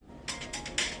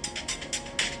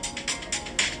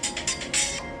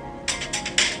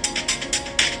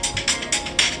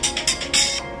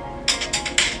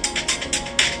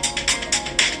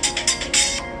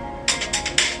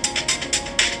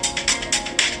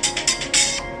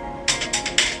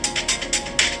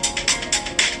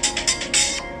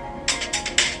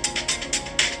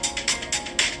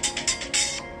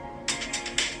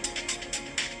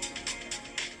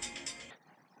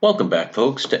Welcome back,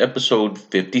 folks, to episode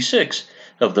 56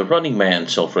 of the Running Man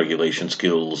Self Regulation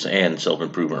Skills and Self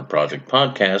Improvement Project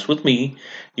podcast with me,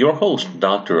 your host,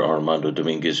 Dr. Armando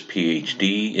Dominguez,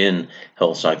 PhD in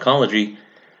health psychology,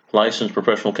 licensed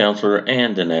professional counselor,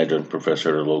 and an adjunct professor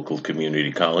at a local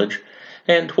community college.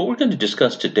 And what we're going to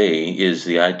discuss today is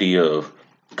the idea of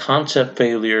concept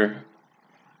failure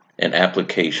and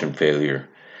application failure.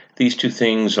 These two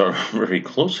things are very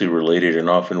closely related, and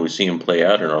often we see them play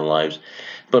out in our lives.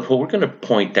 But what we're going to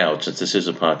point out, since this is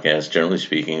a podcast, generally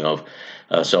speaking, of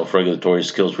self-regulatory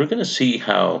skills, we're going to see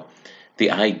how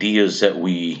the ideas that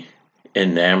we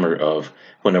enamor of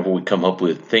whenever we come up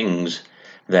with things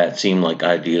that seem like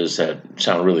ideas that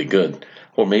sound really good,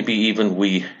 or maybe even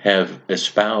we have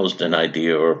espoused an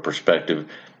idea or a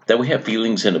perspective that we have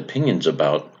feelings and opinions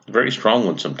about, very strong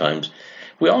ones sometimes,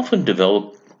 we often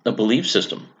develop a belief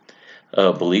system,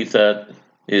 a belief that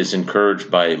is encouraged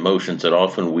by emotions that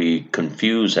often we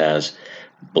confuse as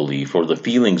belief or the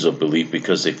feelings of belief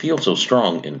because they feel so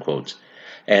strong, in quotes.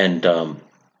 And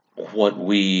what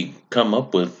we come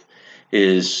up with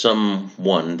is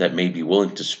someone that may be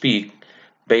willing to speak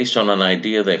based on an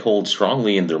idea they hold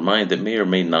strongly in their mind that may or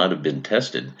may not have been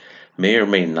tested, may or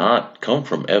may not come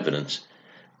from evidence,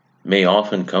 may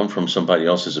often come from somebody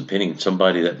else's opinion,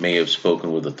 somebody that may have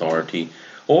spoken with authority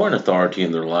or an authority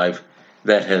in their life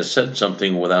that has said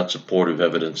something without supportive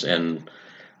evidence and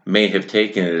may have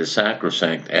taken it as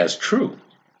sacrosanct as true.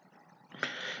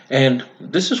 And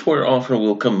this is where often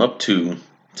we'll come up to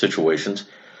situations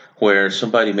where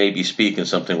somebody may be speaking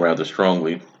something rather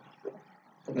strongly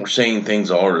or saying things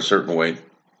are a certain way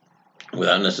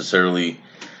without necessarily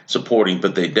supporting,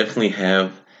 but they definitely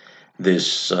have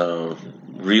this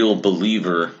real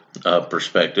believer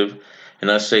perspective. And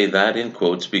I say that in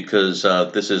quotes because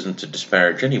this isn't to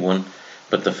disparage anyone,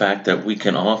 but the fact that we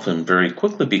can often very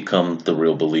quickly become the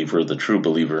real believer, the true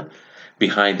believer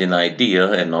behind an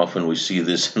idea, and often we see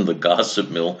this in the gossip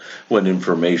mill when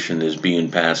information is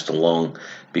being passed along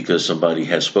because somebody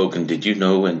has spoken. Did you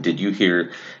know, and did you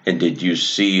hear, and did you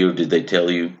see, or did they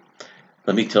tell you?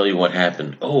 Let me tell you what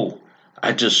happened. Oh,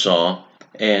 I just saw.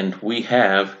 And we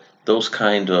have those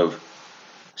kind of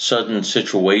sudden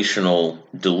situational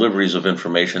deliveries of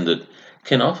information that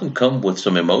can often come with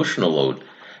some emotional load.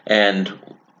 And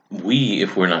we,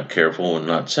 if we're not careful and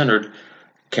not centered,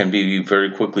 can be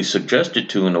very quickly suggested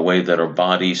to in a way that our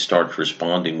body starts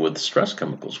responding with stress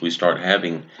chemicals. We start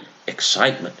having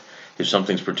excitement. If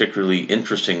something's particularly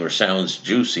interesting or sounds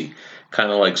juicy,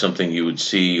 kind of like something you would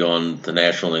see on the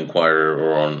National Enquirer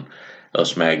or on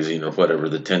Us Magazine or whatever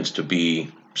that tends to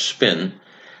be spin.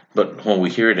 But when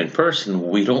we hear it in person,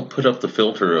 we don't put up the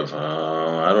filter of,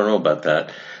 I don't know about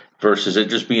that, versus it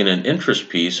just being an interest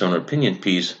piece or an opinion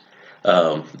piece,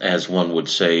 as one would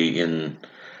say in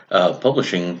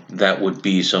publishing. That would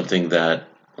be something that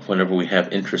whenever we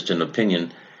have interest in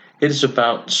opinion, it is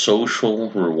about social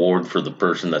reward for the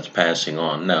person that's passing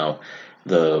on. Now,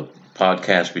 the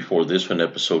podcast before this one,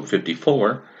 episode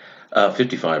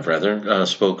 55 rather,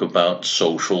 spoke about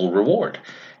social reward.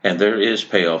 And there is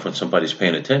payoff when somebody's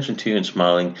paying attention to you and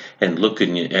smiling and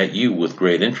looking at you with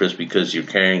great interest because you're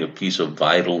carrying a piece of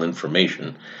vital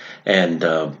information. And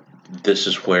this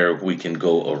is where we can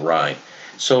go awry.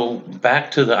 So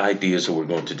back to the ideas that we're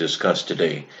going to discuss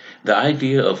today. The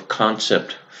idea of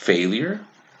concept failure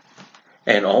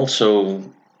and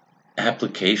also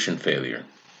application failure.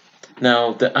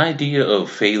 Now, the idea of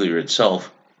failure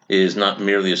itself is not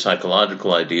merely a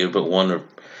psychological idea, but one of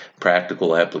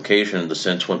practical application in the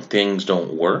sense when things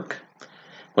don't work,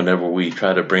 whenever we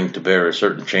try to bring to bear a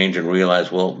certain change and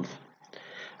realize, well,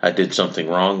 I did something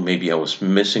wrong, maybe I was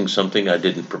missing something, I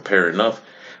didn't prepare enough,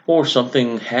 or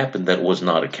something happened that was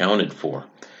not accounted for.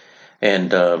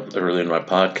 And earlier in my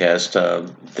podcast,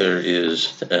 there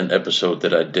is an episode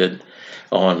that I did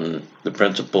on the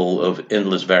principle of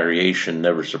endless variation,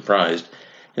 never surprised,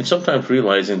 and sometimes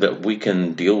realizing that we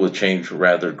can deal with change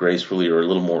rather gracefully or a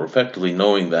little more effectively,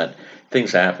 knowing that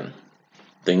things happen.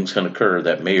 Things can occur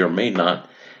that may or may not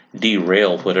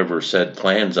derail whatever said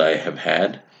plans I have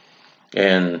had.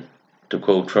 And to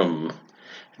quote from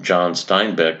John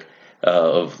Steinbeck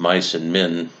of Mice and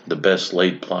Men, the best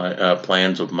laid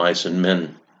plans of mice and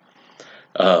men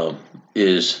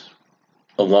is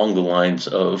along the lines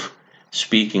of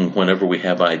speaking whenever we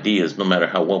have ideas, no matter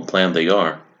how well planned they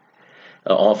are.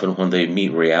 Often when they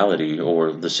meet reality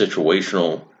or the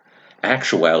situational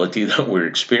actuality that we're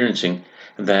experiencing,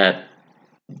 that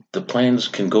the plans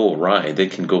can go awry. They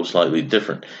can go slightly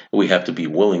different. We have to be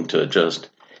willing to adjust.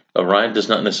 Awry does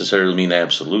not necessarily mean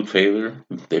absolute failure.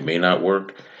 They may not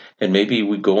work. And maybe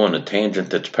we go on a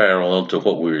tangent that's parallel to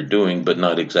what we were doing, but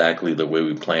not exactly the way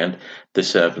we planned.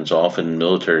 This happens often in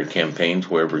military campaigns,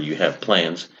 wherever you have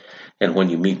plans. And when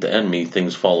you meet the enemy,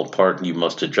 things fall apart and you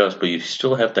must adjust, but you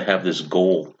still have to have this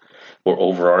goal or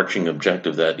overarching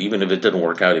objective that even if it didn't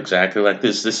work out exactly like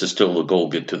this is still the goal: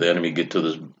 get to the enemy, get to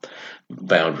this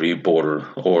boundary, border,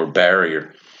 or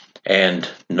barrier, and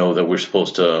know that we're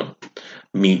supposed to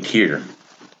meet here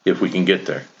if we can get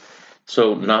there.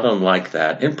 So, not unlike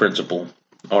that, in principle,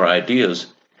 our ideas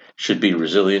should be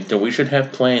resilient and we should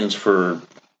have plans for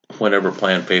whenever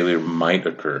plan failure might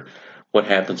occur. What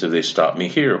happens if they stop me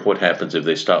here? What happens if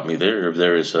they stop me there? If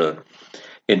there is a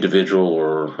individual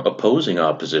or opposing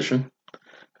opposition,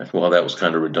 well, that was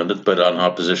kind of redundant, but an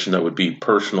opposition that would be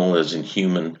personal, as in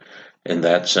human, in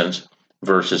that sense,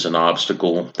 versus an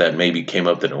obstacle that maybe came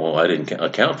up that, well, I didn't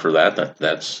account for that.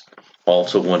 That's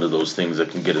also one of those things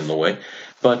that can get in the way.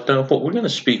 But what we're going to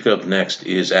speak of next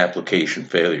is application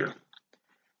failure.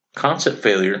 Concept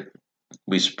failure,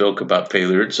 we spoke about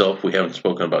failure itself. We haven't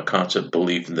spoken about concept,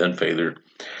 belief, and then failure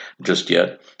just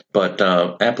yet. But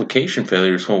application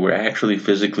failure is when we're actually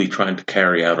physically trying to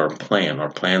carry out our plan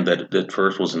that at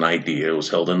first was an idea, it was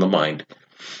held in the mind.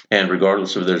 And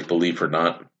regardless if there's belief or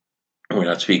not, we're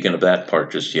not speaking of that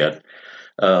part just yet,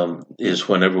 is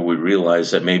whenever we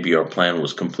realize that maybe our plan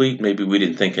was complete, maybe we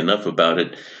didn't think enough about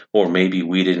it, or maybe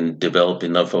we didn't develop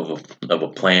enough of a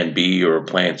plan B or a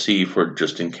plan C for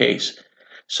just in case.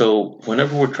 So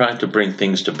whenever we're trying to bring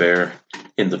things to bear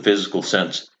in the physical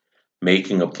sense,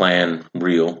 making a plan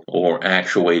real or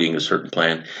actuating a certain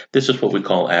plan, this is what we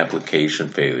call application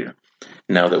failure.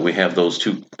 Now that we have those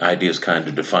two ideas kind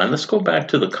of defined, let's go back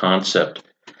to the concept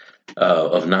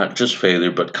of not just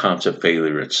failure, but concept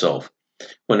failure itself.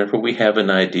 Whenever we have an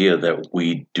idea that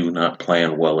we do not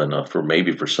plan well enough, or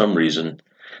maybe for some reason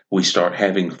we start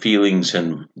having feelings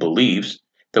and beliefs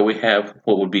that we have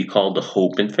what would be called the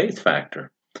hope and faith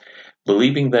factor.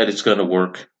 Believing that it's going to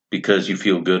work because you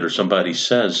feel good or somebody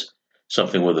says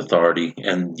something with authority,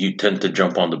 and you tend to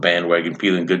jump on the bandwagon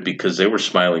feeling good because they were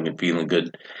smiling and feeling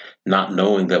good, not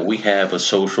knowing that we have a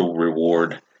social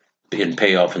reward in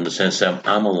payoff in the sense that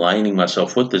I'm aligning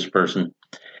myself with this person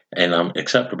and I'm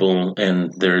acceptable,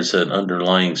 and there's an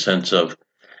underlying sense of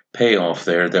payoff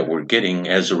there that we're getting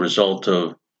as a result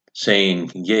of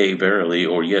saying, yea, verily,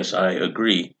 or yes, I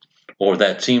agree, or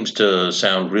that seems to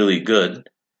sound really good,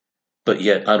 but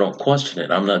yet I don't question it.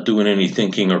 I'm not doing any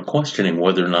thinking or questioning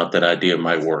whether or not that idea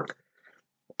might work.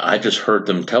 I just heard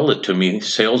them tell it to me,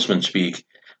 salesmen speak,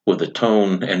 with a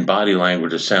tone and body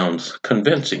language that sounds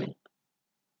convincing,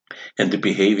 and they're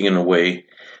behaving in a way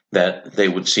that they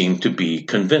would seem to be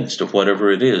convinced of whatever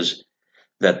it is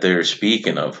that they're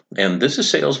speaking of. And this is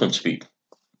salesman speak.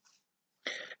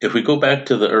 If we go back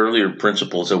to the earlier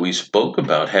principles that we spoke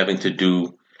about having to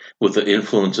do with the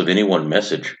influence of any one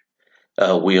message,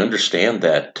 we understand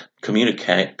that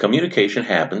communication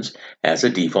happens as a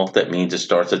default. That means it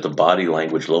starts at the body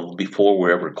language level before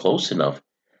we're ever close enough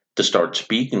to start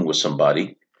speaking with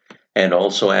somebody. And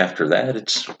also after that,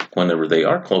 it's whenever they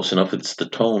are close enough, it's the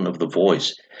tone of the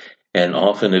voice. And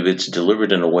often if it's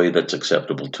delivered in a way that's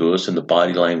acceptable to us and the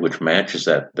body language matches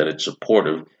that it's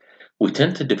supportive, we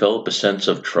tend to develop a sense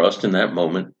of trust in that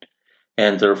moment.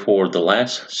 And therefore, the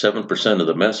last 7% of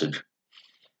the message,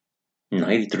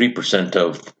 93%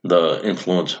 of the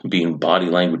influence being body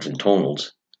language and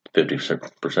tonals,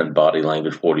 50% body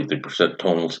language, 43%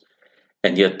 tonals,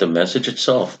 and yet the message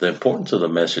itself, the importance of the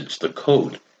message, the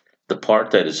code, the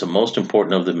part that is the most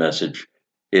important of the message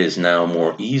is now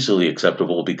more easily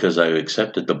acceptable because I've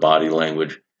accepted the body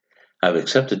language. I've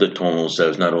accepted the tonals that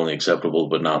is not only acceptable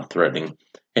but not threatening.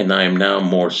 And I am now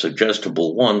more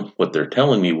suggestible, one, what they're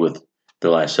telling me with the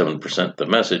last 7% of the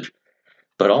message,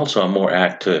 but also I'm more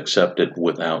apt to accept it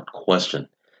without question,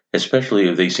 especially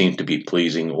if they seem to be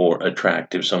pleasing or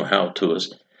attractive somehow to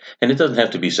us. And it doesn't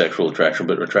have to be sexual attraction,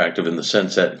 but attractive in the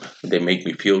sense that they make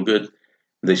me feel good.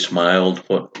 They smiled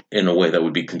in a way that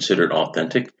would be considered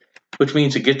authentic, which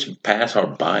means it gets past our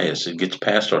bias. It gets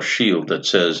past our shield that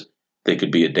says they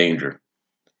could be a danger.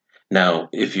 Now,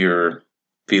 if you're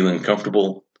feeling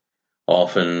comfortable,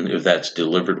 often if that's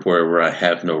delivered wherever I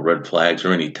have no red flags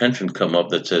or any tension come up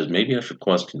that says maybe I should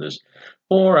question this,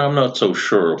 or I'm not so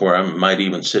sure, where I might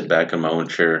even sit back in my own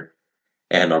chair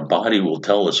and our body will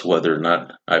tell us whether or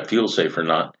not I feel safe or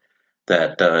not,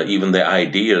 that even the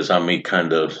ideas I may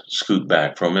kind of scoot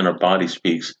back from, and our body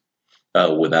speaks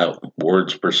without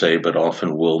words per se, but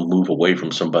often will move away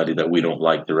from somebody that we don't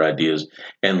like their ideas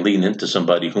and lean into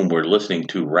somebody whom we're listening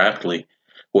to raptly,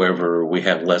 wherever we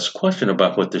have less question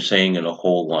about what they're saying and a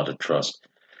whole lot of trust.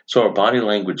 So our body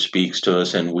language speaks to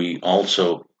us, and we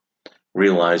also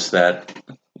realize that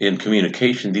in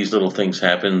communication, these little things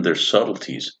happen, they're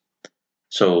subtleties.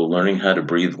 So learning how to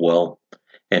breathe well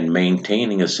and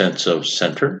maintaining a sense of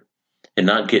center and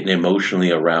not getting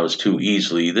emotionally aroused too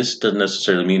easily. This doesn't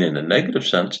necessarily mean in a negative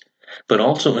sense, but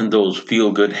also in those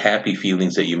feel good, happy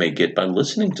feelings that you may get by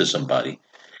listening to somebody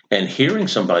and hearing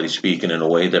somebody speaking in a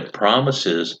way that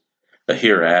promises a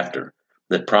hereafter,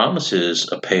 that promises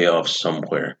a payoff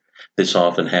somewhere. This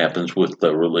often happens with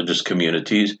the religious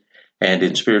communities and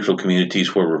in spiritual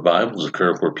communities where revivals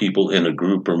occur, where people in a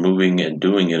group are moving and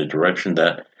doing in a direction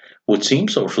that would seem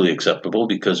socially acceptable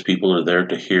because people are there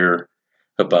to hear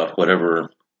about whatever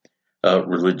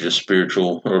religious,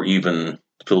 spiritual, or even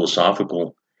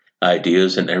philosophical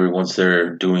ideas, and everyone's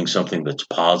there doing something that's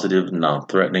positive, non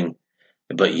threatening,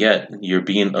 but yet you're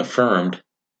being affirmed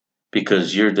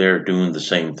because you're there doing the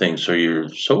same thing. So you're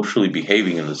socially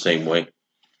behaving in the same way,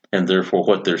 and therefore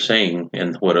what they're saying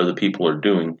and what other people are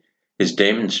doing is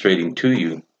demonstrating to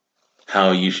you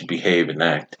how you should behave and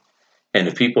act. And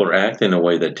if people are acting in a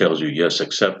way that tells you, yes,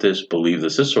 accept this, believe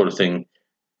this sort of thing,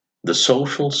 the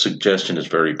social suggestion is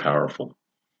very powerful.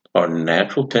 Our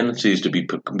natural tendency is to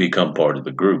become part of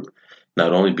the group,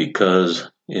 not only because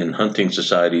in hunting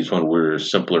societies when we're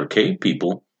simpler cave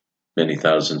people many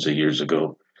thousands of years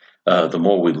ago, the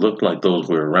more we looked like those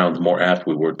we were around, the more apt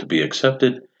we were to be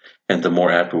accepted, and the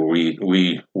more apt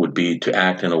we would be to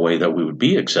act in a way that we would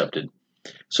be accepted.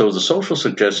 So the social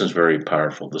suggestion is very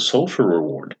powerful. The social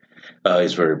reward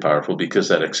is very powerful because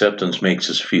that acceptance makes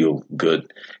us feel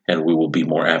good, and we will be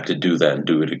more apt to do that and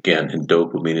do it again. And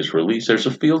dopamine is released. There's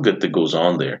a feel good that goes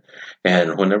on there.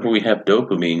 And whenever we have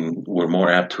dopamine, we're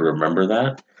more apt to remember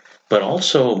that, but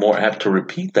also more apt to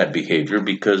repeat that behavior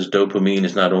because dopamine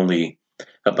is not only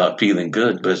about feeling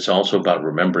good, but it's also about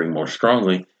remembering more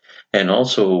strongly and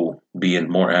also being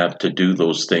more apt to do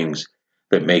those things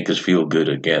that make us feel good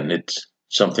again. It's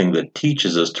something that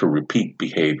teaches us to repeat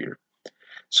behavior.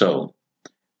 So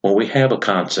when we have a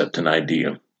concept, an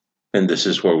idea, and this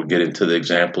is where we get into the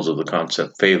examples of the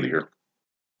concept failure,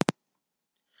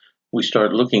 we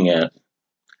start looking at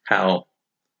how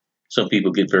some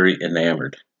people get very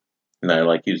enamored. And I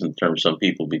like using the term some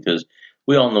people because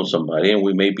we all know somebody and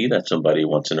we may be that somebody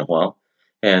once in a while.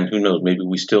 And who knows, maybe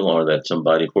we still are that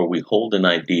somebody where we hold an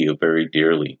idea very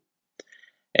dearly.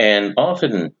 And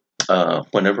often,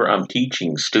 whenever I'm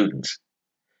teaching students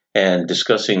and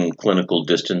discussing clinical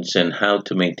distance and how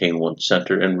to maintain one's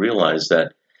center and realize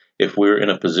that if we're in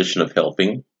a position of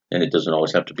helping, and it doesn't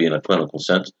always have to be in a clinical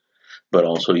sense, but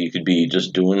also you could be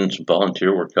just doing some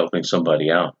volunteer work, helping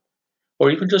somebody out, or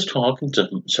even just talking to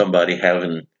somebody,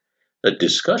 having a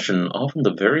discussion, often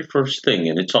the very first thing,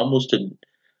 and it's almost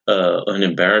an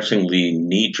embarrassingly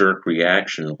knee-jerk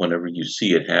reaction whenever you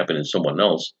see it happen in someone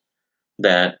else,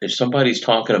 that if somebody's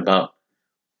talking about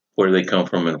where they come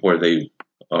from and where they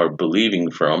are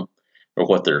believing from, or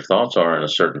what their thoughts are on a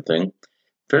certain thing,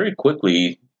 very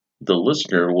quickly the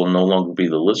listener will no longer be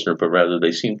the listener, but rather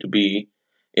they seem to be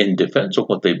in defense of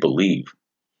what they believe.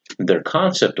 Their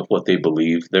concept of what they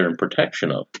believe, they're in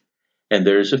protection of. And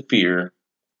there is a fear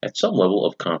at some level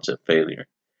of concept failure.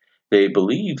 They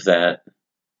believe that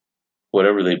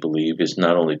whatever they believe is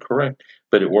not only correct,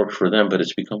 but it works for them, but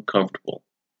it's become comfortable.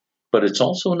 But it's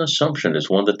also an assumption. It's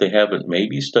one that they haven't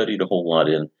maybe studied a whole lot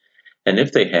in. And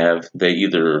if they have, they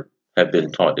either have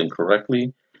been taught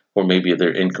incorrectly, or maybe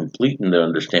they're incomplete in their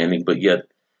understanding, but yet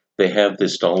they have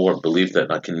this stalwart belief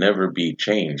that I can never be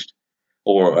changed,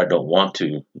 or I don't want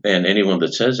to. And anyone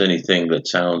that says anything that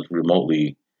sounds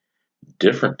remotely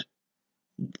different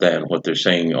than what they're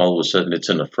saying, all of a sudden it's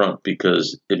an affront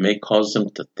because it may cause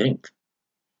them to think.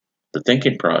 The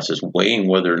thinking process, weighing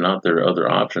whether or not there are other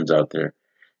options out there,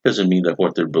 doesn't mean that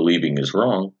what they're believing is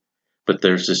wrong, but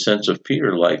there's this sense of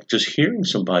fear, like just hearing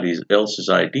somebody else's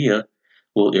idea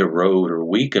will erode or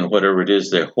weaken whatever it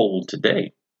is they hold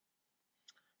today.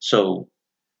 So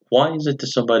why is it that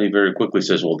somebody very quickly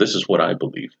says, well, this is what I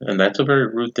believe? And that's a very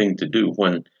rude thing to do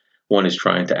when one is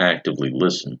trying to actively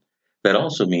listen. That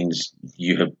also means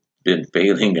you have been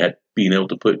failing at being able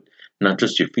to put not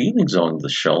just your feelings on the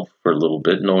shelf for a little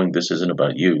bit, knowing this isn't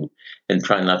about you, and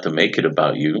try not to make it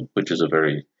about you, which is a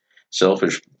very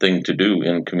selfish thing to do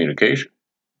in communication,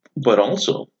 but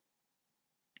also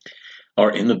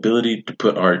our inability to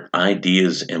put our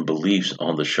ideas and beliefs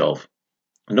on the shelf,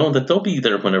 knowing that they'll be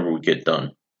there whenever we get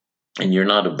done. And you're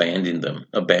not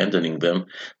abandoning them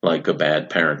like a bad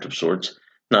parent of sorts,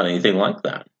 not anything like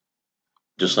that.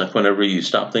 Just like whenever you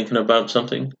stop thinking about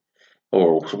something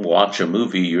or watch a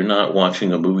movie, you're not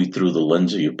watching a movie through the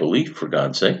lens of your belief, for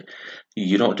God's sake.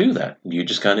 You don't do that. You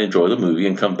just kind of enjoy the movie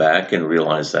and come back and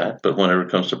realize that. But whenever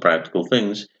it comes to practical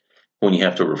things, when you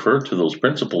have to refer to those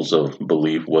principles of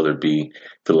belief, whether it be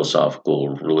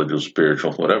philosophical, religious,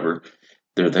 spiritual, whatever,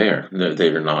 they're there.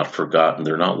 They're not forgotten.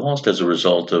 They're not lost as a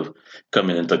result of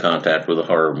coming into contact with a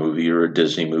horror movie or a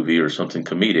Disney movie or something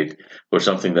comedic or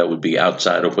something that would be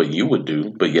outside of what you would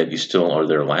do, but yet you still are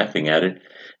there laughing at it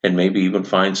and maybe even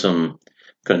find some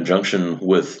conjunction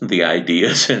with the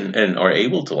ideas and are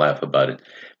able to laugh about it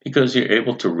because you're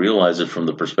able to realize it from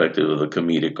the perspective of the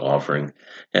comedic offering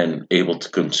and able to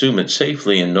consume it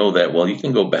safely and know that, well, you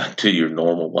can go back to your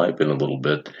normal life in a little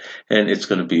bit and it's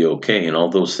going to be okay. And all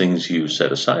those things you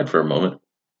set aside for a moment,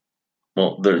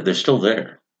 well, they're still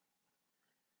there.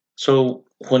 So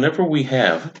whenever we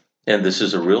have, and this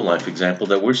is a real life example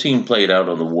that we're seeing played out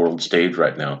on the world stage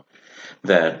right now,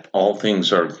 that all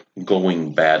things are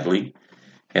going badly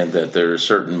and that there are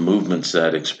certain movements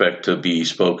that expect to be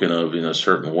spoken of in a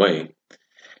certain way,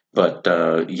 but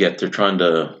yet they're trying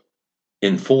to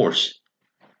enforce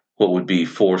what would be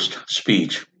forced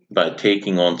speech by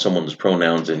taking on someone's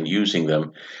pronouns and using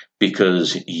them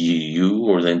because you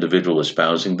or the individual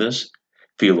espousing this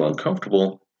feel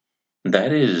uncomfortable.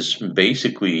 That is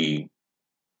basically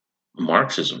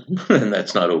Marxism, and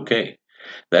that's not okay.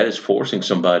 That is forcing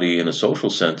somebody in a social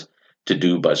sense to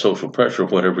do by social pressure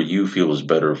whatever you feel is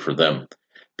better for them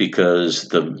because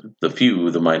the few,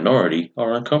 the minority,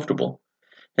 are uncomfortable.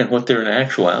 And what they're in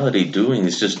actuality doing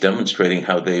is just demonstrating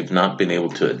how they've not been able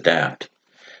to adapt.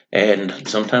 And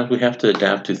sometimes we have to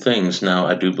adapt to things. Now,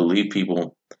 I do believe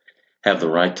people have the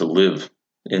right to live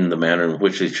in the manner in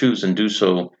which they choose and do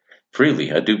so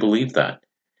freely. I do believe that.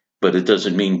 But it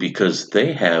doesn't mean because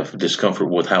they have discomfort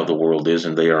with how the world is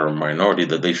and they are a minority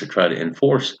that they should try to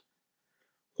enforce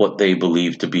what they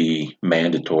believe to be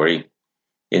mandatory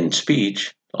in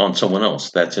speech on someone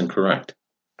else. That's incorrect.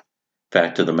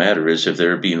 Fact of the matter is, if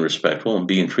they're being respectful and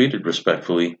being treated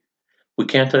respectfully, we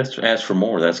can't ask for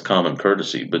more. That's common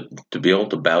courtesy. But to be able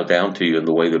to bow down to you in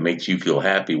the way that makes you feel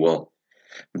happy, well,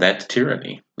 that's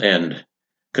tyranny. And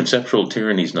conceptual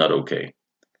tyranny is not okay.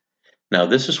 Now,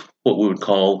 this is what we would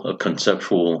call a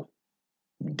conceptual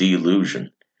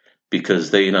delusion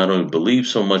because they not only believe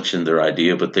so much in their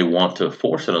idea, but they want to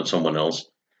force it on someone else.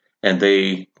 And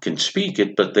they can speak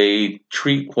it, but they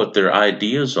treat what their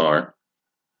ideas are,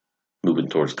 moving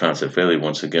towards concept failure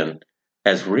once again,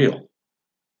 as real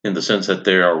in the sense that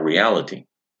they are reality.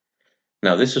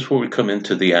 Now, this is where we come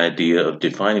into the idea of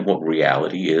defining what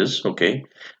reality is, okay?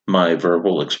 My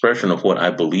verbal expression of what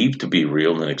I believe to be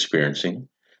real and experiencing,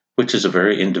 which is a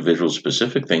very individual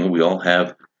specific thing. We all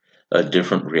have a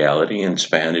different reality. In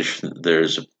Spanish,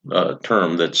 there's a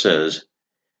term that says,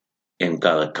 en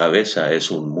cada cabeza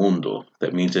es un mundo.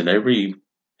 That means in every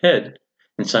head,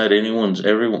 inside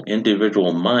every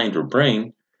individual mind or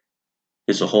brain,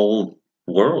 is a whole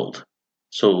world.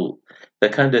 So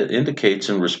that kind of indicates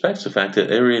and respects the fact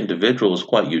that every individual is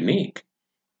quite unique.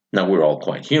 Now, we're all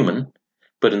quite human,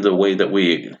 but in the way that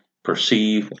we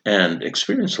perceive and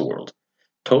experience the world,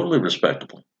 totally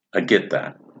respectable. I get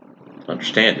that.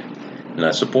 Understand it. And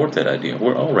I support that idea.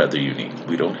 We're all rather unique.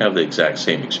 We don't have the exact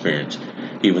same experience.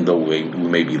 Even though we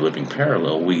may be living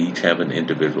parallel, we each have an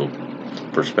individual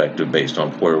perspective based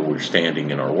on where we're standing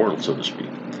in our world, so to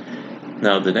speak.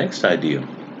 Now, the next idea,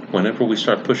 whenever we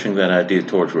start pushing that idea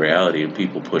towards reality and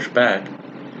people push back,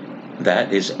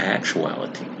 that is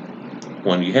actuality.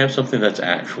 When you have something that's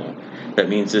actual, that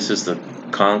means this is the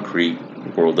concrete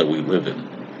world that we live in.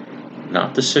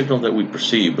 Not the signal that we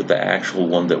perceive, but the actual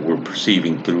one that we're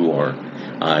perceiving through our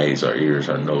eyes, our ears,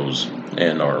 our nose,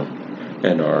 and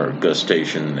our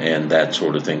gustation and that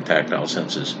sort of thing, tactile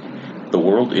senses. The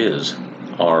world is,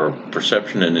 our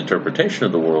perception and interpretation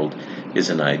of the world is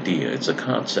an idea, it's a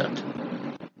concept.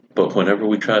 But whenever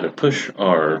we try to push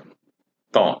our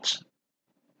thoughts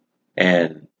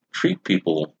and treat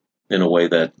people in a way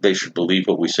that they should believe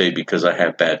what we say because I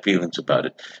have bad feelings about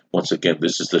it. Once again,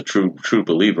 this is the true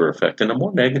believer effect in a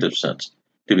more negative sense.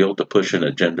 To be able to push an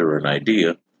agenda or an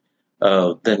idea,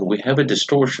 then we have a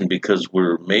distortion because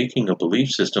we're making a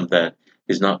belief system that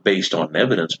is not based on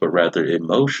evidence, but rather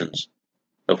emotions,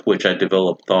 of which I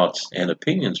develop thoughts and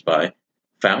opinions by,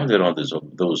 founded on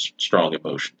those strong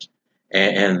emotions.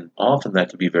 And often that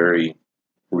can be very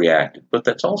reactive, but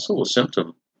that's also a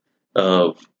symptom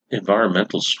of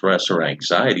environmental stress or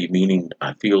anxiety, meaning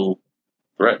I feel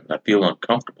threatened, I feel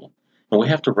uncomfortable. And we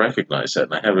have to recognize that.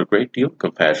 And I have a great deal of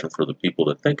compassion for the people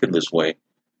that think in this way,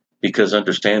 because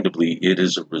understandably it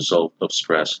is a result of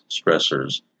stress,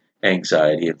 stressors,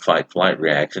 anxiety, and fight-flight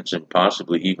reactions, and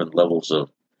possibly even levels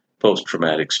of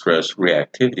post-traumatic stress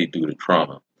reactivity due to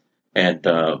trauma. And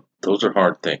those are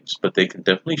hard things, but they can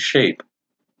definitely shape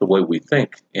the way we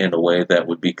think in a way that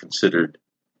would be considered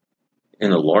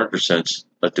in a larger sense,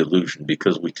 a delusion,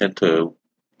 because we tend to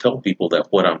tell people that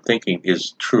what I'm thinking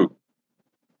is true.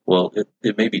 Well,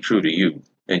 it may be true to you,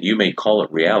 and you may call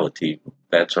it reality.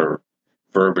 That's our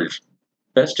verbiage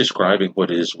best describing what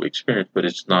it is we experience, but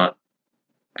it's not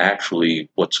actually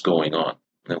what's going on.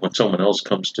 And when someone else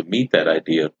comes to meet that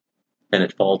idea and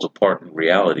it falls apart in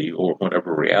reality, or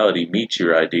whenever reality meets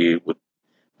your idea with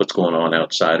what's going on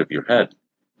outside of your head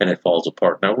and it falls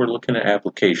apart. Now we're looking at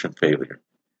application failure.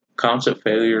 Concept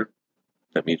failure,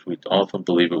 that means we often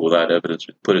believe it without evidence,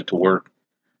 we put it to work,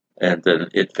 and then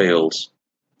it fails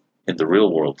in the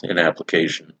real world in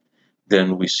application.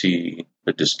 Then we see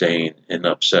the disdain and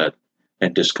upset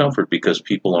and discomfort because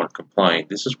people aren't complying.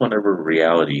 This is whenever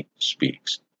reality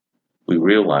speaks. We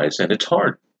realize, and it's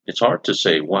hard. It's hard to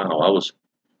say, wow, I was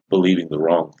believing the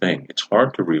wrong thing. It's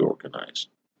hard to reorganize.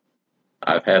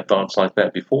 I've had thoughts like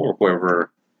that before, where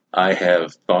I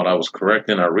have thought I was correct,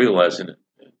 and I realized, and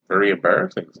it's very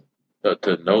embarrassing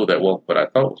to know that, well, what I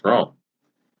thought was wrong.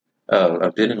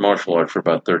 I've been in martial arts for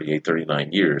about 38,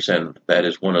 39 years, and that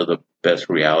is one of the best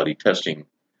reality testing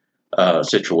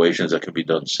situations that can be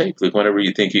done safely. Whenever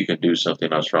you think you can do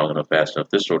something not strong enough, fast enough,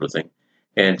 this sort of thing,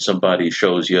 and somebody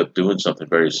shows you up doing something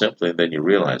very simply, and then you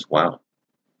realize, wow,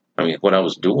 I mean, what I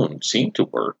was doing seemed to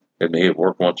work. It may have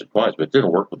worked once or twice, but it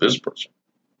didn't work with this person.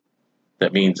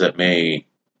 That means that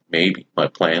maybe my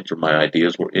plans or my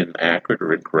ideas were inaccurate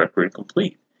or incorrect or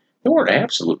incomplete. They weren't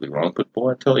absolutely wrong, but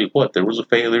boy, I tell you what, there was a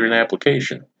failure in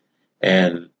application.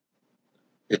 And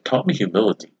it taught me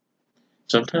humility.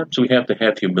 Sometimes we have to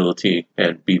have humility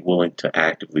and be willing to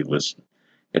actively listen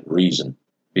and reason,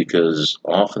 because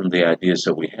often the ideas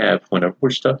that we have, whenever we're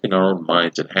stuck in our own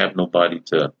minds and have nobody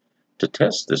to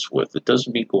test this with, it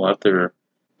doesn't mean go out there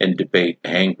and debate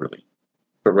angrily,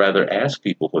 but rather ask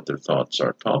people what their thoughts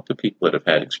are. Talk to people that have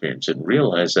had experience and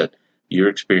realize that your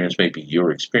experience may be your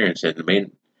experience and it may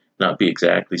not be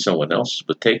exactly someone else's,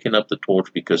 but taking up the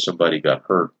torch because somebody got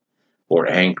hurt or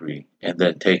angry and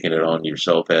then taking it on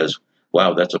yourself as,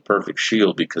 wow, that's a perfect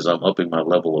shield because I'm upping my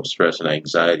level of stress and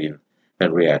anxiety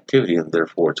and reactivity, and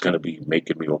therefore it's going to be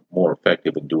making me more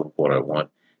effective in doing what I want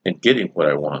and getting what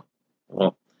I want.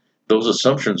 Well, those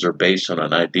assumptions are based on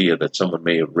an idea that someone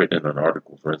may have written in an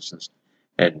article, for instance.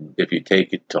 And if you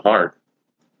take it to heart,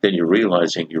 then you're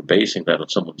realizing you're basing that on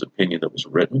someone's opinion that was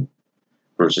written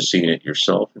versus seeing it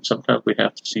yourself. And sometimes we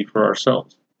have to see for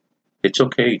ourselves. It's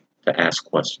okay to ask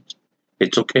questions.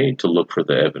 It's okay to look for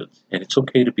the evidence. And it's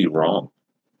okay to be wrong.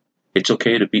 It's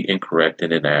okay to be incorrect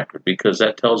and inaccurate, because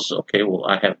that tells us, okay, well,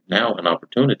 I have now an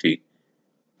opportunity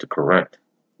to correct,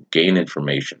 gain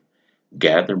information,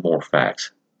 gather more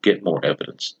facts, get more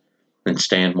evidence, and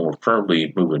stand more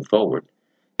firmly moving forward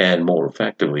and more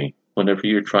effectively whenever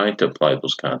you're trying to apply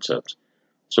those concepts.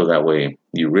 So that way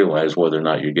you realize whether or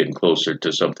not you're getting closer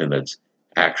to something that's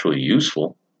actually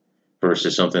useful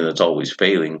versus something that's always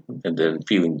failing and then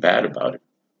feeling bad about it.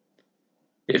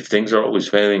 If things are always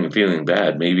failing and feeling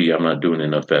bad, maybe I'm not doing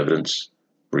enough evidence,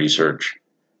 research,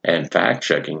 and fact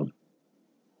checking,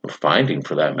 or finding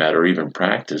for that matter, or even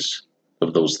practice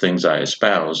of those things I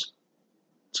espouse,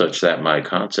 such that my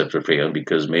concepts are failing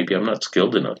because maybe I'm not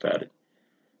skilled enough at it.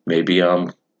 Maybe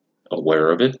I'm aware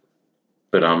of it,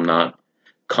 but I'm not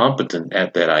competent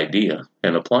at that idea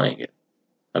and applying it.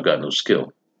 I've got no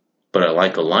skill. But I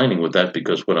like aligning with that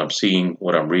because what I'm seeing,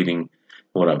 what I'm reading,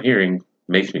 what I'm hearing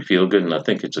makes me feel good, and I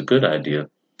think it's a good idea.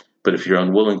 But if you're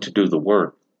unwilling to do the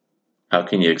work, how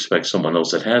can you expect someone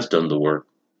else that has done the work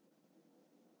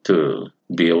to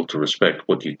be able to respect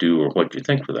what you do or what you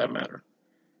think for that matter?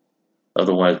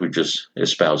 Otherwise, we're just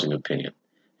espousing opinion.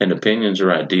 And opinions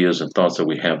are ideas and thoughts that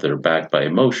we have that are backed by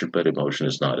emotion, but emotion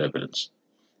is not evidence.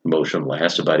 Emotion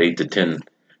lasts about 8 to 10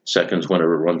 seconds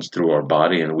whenever it runs through our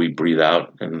body, and we breathe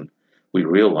out and we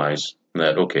realize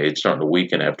that, okay, it's starting to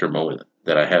weaken after a moment,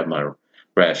 that I have my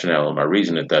rationale and my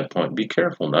reason at that point. Be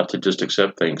careful not to just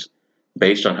accept things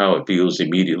based on how it feels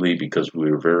immediately, because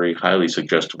we're very highly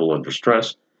suggestible under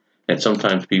stress. And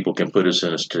sometimes people can put us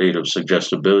in a state of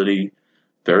suggestibility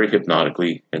very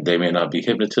hypnotically, and they may not be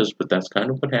hypnotists, but that's kind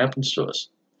of what happens to us.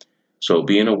 So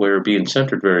being aware, being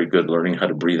centered, very good. Learning how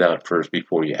to breathe out first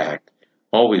before you act.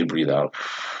 Always breathe out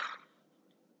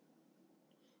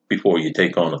before you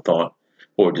take on a thought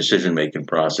or decision-making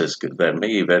process that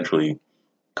may eventually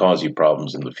cause you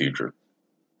problems in the future.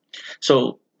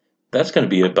 So that's going to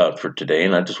be about for today,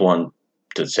 and I just want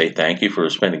to say thank you for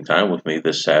spending time with me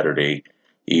this Saturday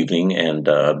evening, and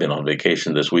I've been on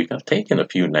vacation this week. I've taken a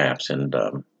few naps, and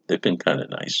they've been kind of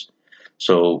nice.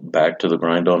 So back to the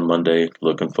grind on Monday,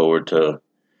 looking forward to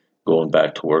going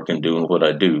back to work and doing what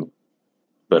I do.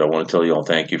 But I want to tell you all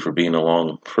thank you for being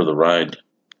along for the ride,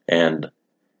 and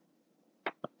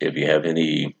If you have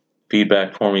any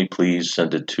feedback for me, please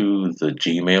send it to the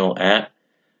Gmail at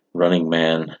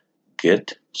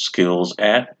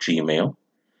runningmangetskills@gmail.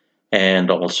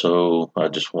 And also, I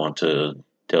just want to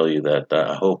tell you that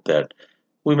I hope that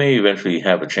we may eventually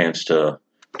have a chance to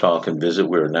talk and visit.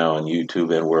 We're now on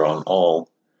YouTube and we're on all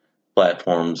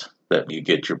platforms that you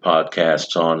get your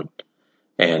podcasts on.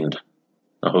 And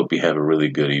I hope you have a really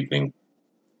good evening.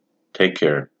 Take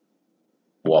care.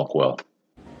 Walk well.